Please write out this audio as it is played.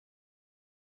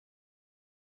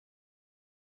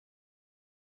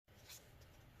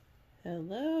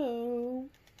Hello.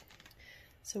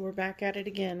 So we're back at it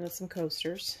again with some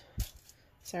coasters.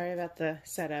 Sorry about the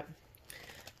setup.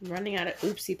 I'm running out of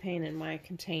oopsie paint in my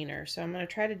container, so I'm going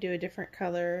to try to do a different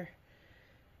color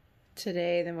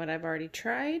today than what I've already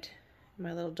tried.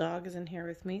 My little dog is in here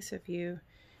with me, so if you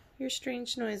hear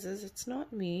strange noises, it's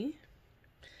not me.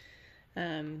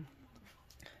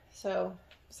 So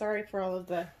sorry for all of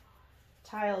the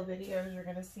tile videos you're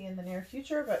going to see in the near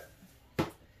future, but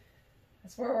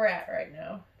that's where we're at right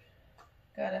now.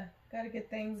 Gotta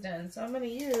get things done. So I'm gonna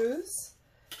use,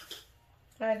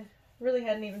 I really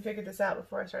hadn't even figured this out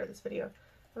before I started this video.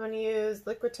 I'm gonna use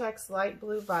Liquitex Light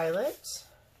Blue Violet,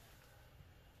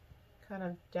 kind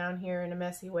of down here in a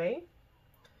messy way.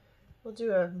 We'll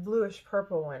do a bluish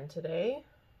purple one today,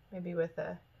 maybe with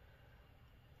a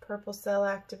purple cell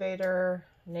activator,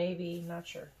 navy, not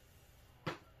sure.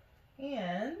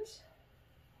 And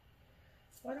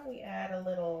why don't we add a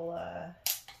little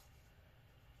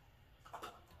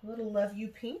Love You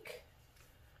Pink,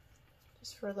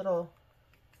 just for a little,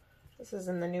 this is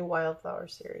in the new Wildflower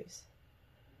series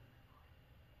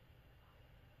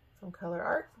from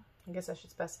Colourarte. I guess I should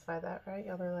specify that, right?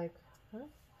 Y'all are like, huh?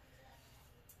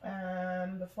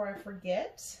 Before I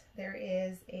forget, there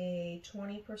is a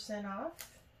 20% off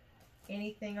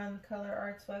anything on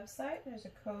Colourarte's website. There's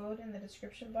a code in the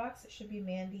description box. It should be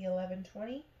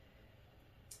Mandy1120.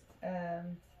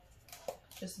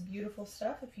 Just beautiful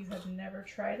stuff. If you have never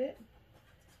tried it,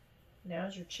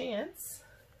 now's your chance.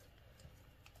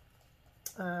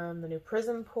 The new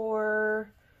Prism Pour,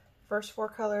 first 4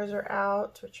 colors are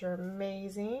out, which are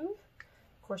amazing.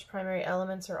 Of course, primary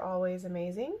elements are always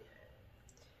amazing.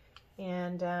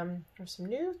 And there's some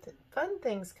new fun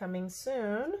things coming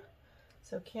soon,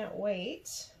 so can't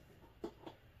wait.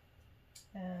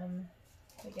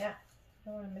 But yeah,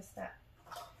 don't want to miss that.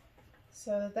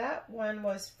 So that one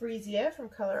was Freesia from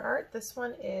Colourarte. This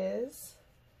one is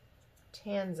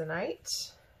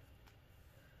Tanzanite.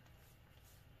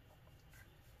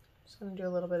 Just going to do a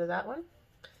little bit of that one.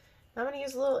 Now I'm going to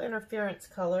use a little interference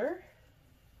color.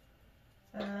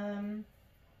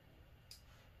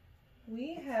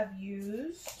 We have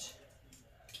used,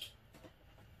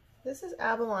 this is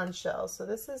Abalone shell. So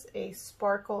this is a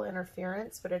sparkle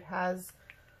interference, but it has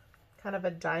kind of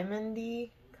a diamondy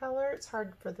color. It's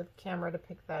hard for the camera to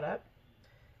pick that up.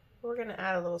 We're going to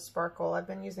add a little sparkle. I've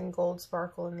been using gold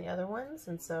sparkle in the other ones,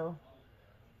 and so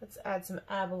let's add some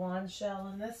Abalone shell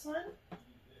in this one.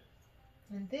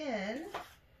 And then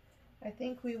I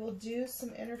think we will do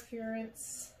some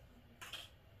interference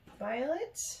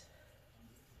violet.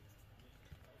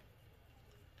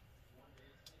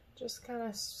 Just kind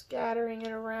of scattering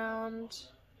it around.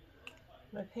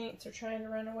 My paints are trying to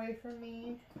run away from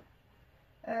me.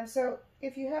 So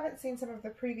if you haven't seen some of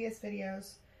the previous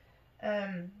videos,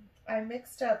 I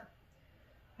mixed up,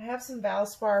 I have some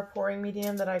Valspar pouring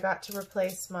medium that I got to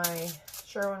replace my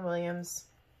Sherwin,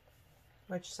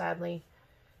 which sadly,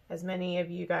 as many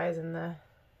of you guys in the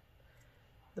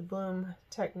bloom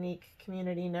technique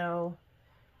community know,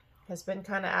 has been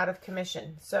kind of out of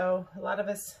commission. So a lot of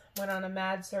us went on a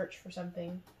mad search for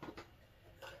something.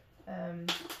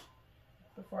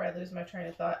 Before I lose my train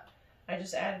of thought, I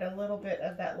just added a little bit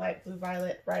of that light blue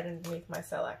violet right underneath my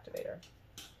cell activator.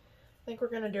 I think we're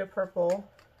going to do a purple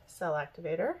cell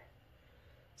activator.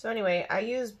 So anyway, I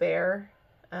use Bear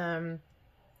from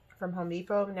Home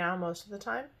Depot now most of the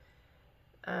time.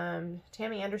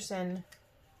 Tammy Anderson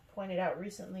pointed out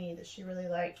recently that she really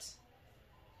liked,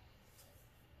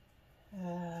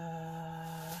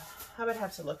 I would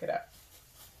have to look it up.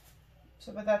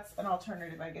 So, but that's an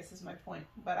alternative, I guess, is my point.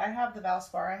 But I have the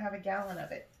Valspar. I have a gallon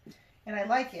of it. And I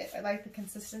like it. I like the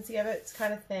consistency of it. It's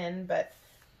kind of thin, but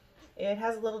it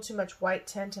has a little too much white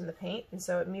tint in the paint, and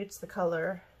so it mutes the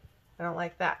color. I don't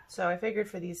like that. So I figured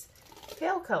for these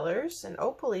pale colors and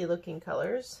opal-y looking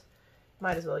colors,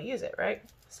 might as well use it, right?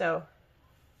 So,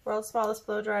 world's smallest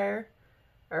blow dryer,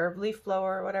 or leaf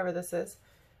blower, whatever this is.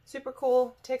 Super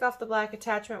cool. Take off the black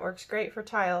attachment. Works great for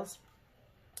tiles.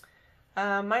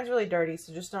 Mine's really dirty,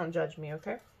 so just don't judge me,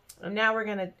 okay? And now we're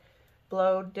going to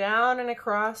blow down and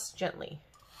across gently.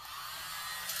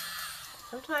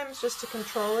 Sometimes just to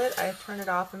control it, I turn it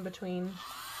off in between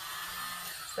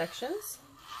sections.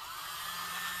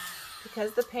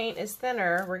 Because the paint is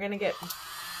thinner, we're going to get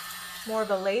more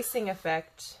of a lacing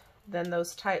effect than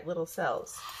those tight little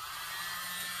cells,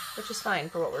 which is fine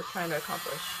for what we're trying to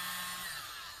accomplish.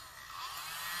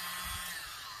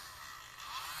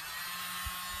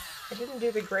 I didn't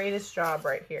do the greatest job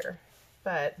right here,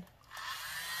 but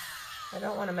I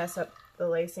don't want to mess up the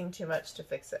lacing too much to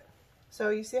fix it. So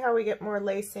you see how we get more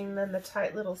lacing than the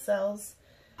tight little cells?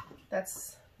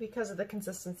 That's because of the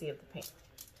consistency of the paint.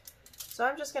 So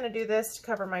I'm just going to do this to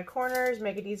cover my corners,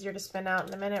 make it easier to spin out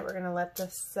in a minute. We're going to let the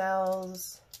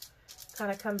cells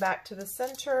kind of come back to the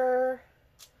center.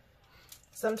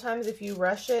 Sometimes if you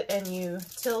rush it and you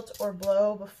tilt or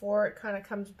blow before it kind of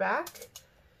comes back,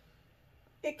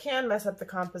 it can mess up the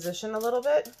composition a little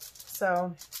bit.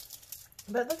 So,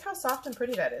 but look how soft and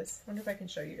pretty that is. I wonder if I can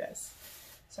show you guys.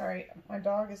 Sorry, my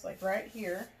dog is like right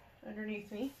here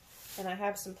underneath me, and I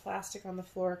have some plastic on the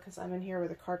floor because I'm in here where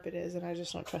the carpet is and I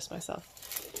just don't trust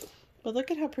myself. But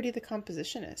look at how pretty the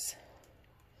composition is.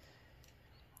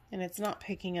 And it's not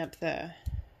picking up the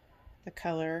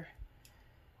color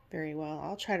very well.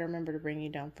 I'll try to remember to bring you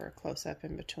down for a close-up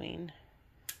in between.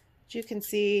 As you can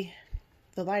see,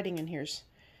 the lighting in here is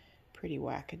pretty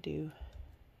wackadoo.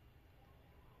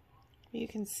 You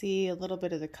can see a little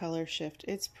bit of the color shift.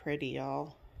 It's pretty,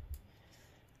 y'all.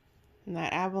 And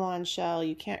that Abalone shell,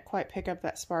 you can't quite pick up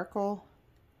that sparkle.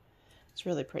 It's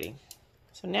really pretty.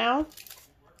 So now,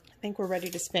 I think we're ready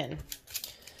to spin.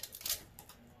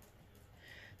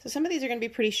 So some of these are going to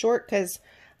be pretty short because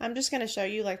I'm just going to show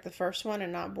you like the first one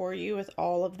and not bore you with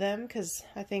all of them, because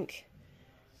I think,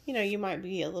 you know, you might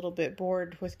be a little bit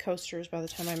bored with coasters by the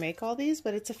time I make all these,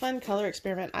 but it's a fun color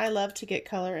experiment. I love to get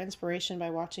color inspiration by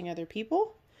watching other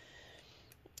people,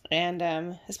 and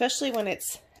especially when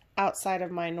it's outside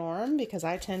of my norm, because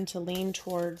I tend to lean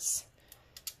towards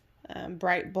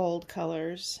bright, bold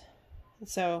colors.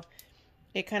 So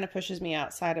it kind of pushes me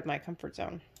outside of my comfort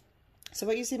zone. So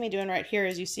what you see me doing right here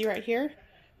is, you see right here,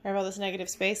 I have all this negative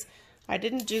space. I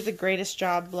didn't do the greatest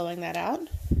job blowing that out.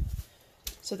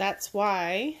 So that's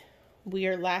why we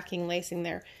are lacking lacing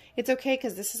there. It's okay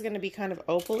because this is going to be kind of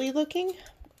opal-y looking.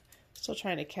 Still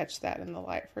trying to catch that in the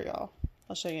light for y'all.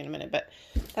 I'll show you in a minute, but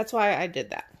that's why I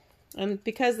did that. And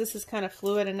because this is kind of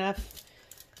fluid enough,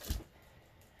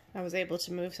 I was able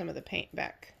to move some of the paint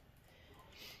back.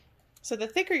 So the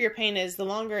thicker your paint is, the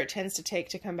longer it tends to take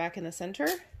to come back in the center.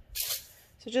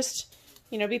 So just,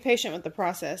 you know, be patient with the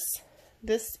process.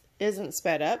 This isn't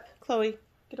sped up. Chloe,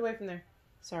 get away from there.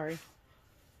 Sorry.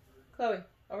 Chloe,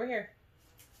 over here.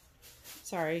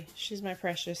 Sorry, she's my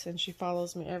precious and she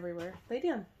follows me everywhere. Lay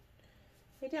down.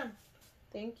 Lay down.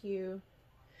 Thank you.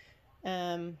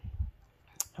 I'm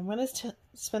going to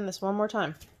spin this one more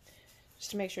time just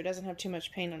to make sure it doesn't have too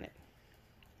much paint on it.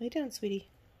 Lay down, sweetie.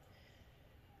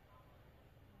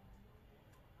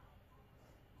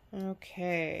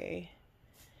 Okay.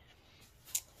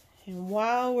 And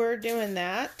while we're doing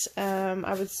that,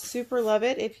 I would super love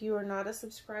it if you are not a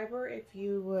subscriber, if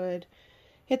you would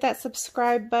hit that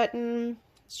subscribe button.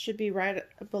 It should be right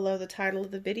below the title of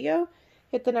the video.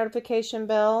 Hit the notification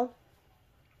bell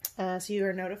so you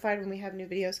are notified when we have new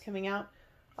videos coming out.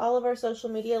 All of our social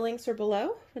media links are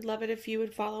below. We'd love it if you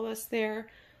would follow us there.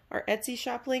 Our Etsy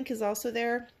shop link is also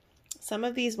there. Some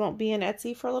of these won't be in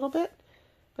Etsy for a little bit,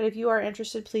 but if you are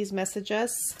interested, please message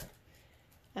us.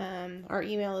 Our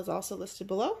email is also listed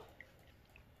below,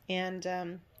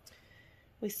 and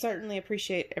we certainly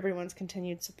appreciate everyone's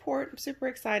continued support. I'm super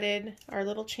excited. Our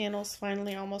little channel's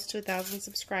finally almost to 1,000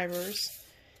 subscribers.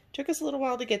 Took us a little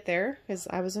while to get there because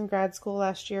I was in grad school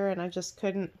last year and I just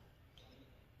couldn't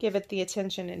give it the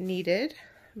attention it needed,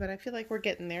 but I feel like we're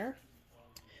getting there.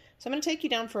 So I'm going to take you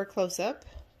down for a close-up.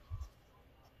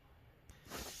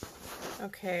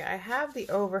 Okay, I have the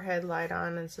overhead light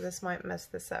on, and so this might mess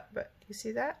this up, but you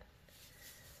see that?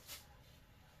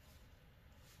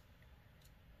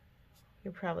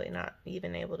 You're probably not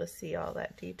even able to see all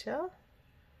that detail.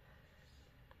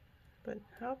 But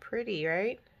how pretty,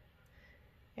 right?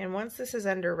 And once this is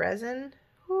under resin,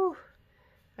 whew,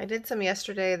 I did some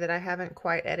yesterday that I haven't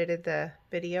quite edited the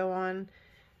video on,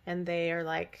 and they are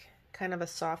like kind of a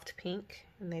soft pink,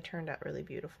 and they turned out really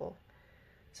beautiful.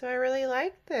 So I really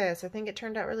like this. I think it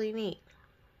turned out really neat.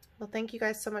 Well, thank you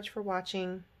guys so much for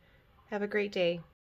watching. Have a great day.